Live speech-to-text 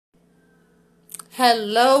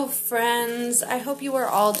Hello, friends. I hope you are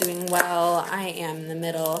all doing well. I am in the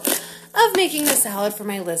middle of making a salad for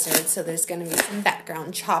my lizard, so there's going to be some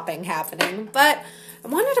background chopping happening. But I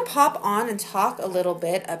wanted to pop on and talk a little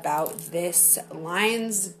bit about this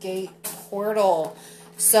Lionsgate portal.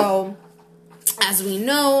 So, as we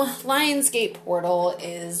know, Lionsgate portal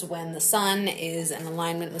is when the sun is in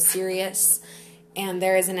alignment with Sirius, and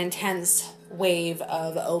there is an intense wave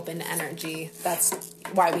of open energy. That's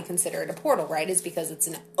why we consider it a portal, right? Is because it's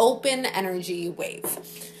an open energy wave.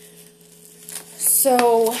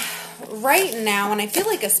 So right now, and I feel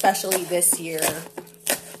like especially this year,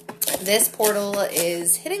 this portal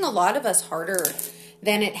is hitting a lot of us harder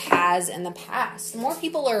than it has in the past. More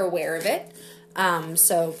people are aware of it.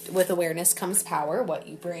 So with awareness comes power. What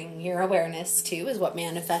you bring your awareness to is what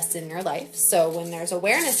manifests in your life. So when there's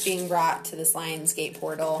awareness being brought to this Lionsgate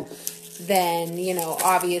portal, then,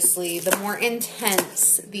 obviously the more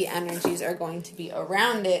intense the energies are going to be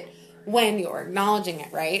around it when you're acknowledging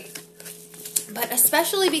it, right? But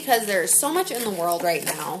especially because there's so much in the world right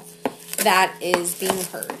now that is being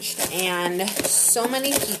purged, and so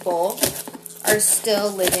many people are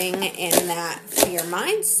still living in that fear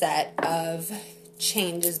mindset of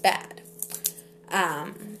change is bad.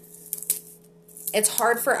 It's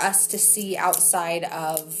hard for us to see outside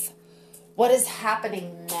of what is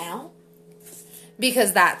happening now,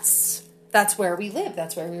 because that's where we live,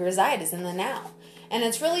 that's where we reside, is in the now. And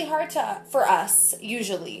it's really hard for us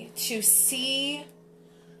usually to see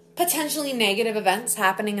potentially negative events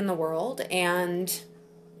happening in the world and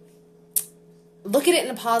look at it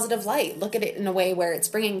in a positive light. Look at it in a way where it's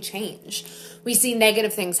bringing change. We see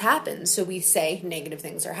negative things happen, so we say negative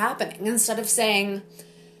things are happening, instead of saying,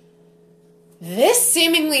 this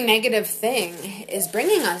seemingly negative thing is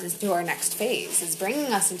bringing us into our next phase, is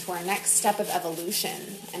bringing us into our next step of evolution.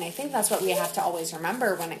 And I think that's what we have to always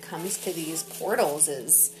remember when it comes to these portals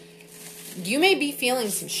is, you may be feeling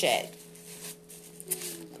some shit,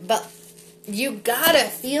 but you gotta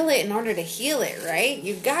feel it in order to heal it, right?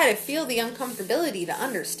 You gotta feel the uncomfortability to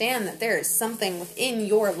understand that there is something within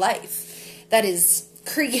your life that is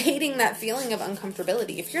creating that feeling of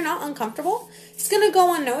uncomfortability. If you're not uncomfortable, it's gonna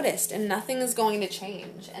go unnoticed and nothing is going to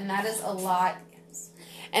change. And that is a lot.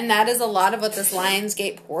 And that is a lot of what this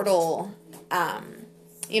Lionsgate portal,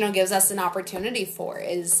 gives us an opportunity for,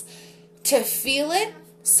 is to feel it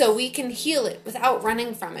so we can heal it without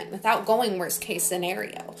running from it, without going worst case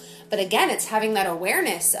scenario. But again, it's having that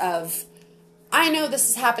awareness of, I know this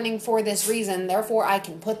is happening for this reason, therefore I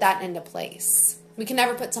can put that into place. We can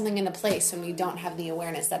never put something into place when we don't have the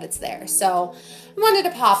awareness that it's there. So I wanted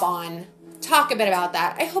to pop on, talk a bit about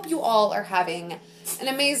that. I hope you all are having an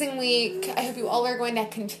amazing week. I hope you all are going to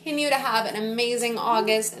continue to have an amazing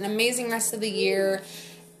August, an amazing rest of the year,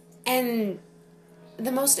 and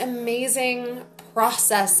the most amazing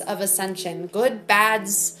process of ascension. Good,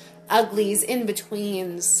 bads, uglies,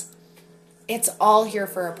 in-betweens. It's all here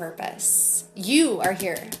for a purpose. You are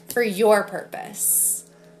here for your purpose.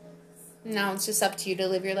 Now it's just up to you to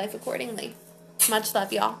live your life accordingly. Much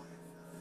love, y'all.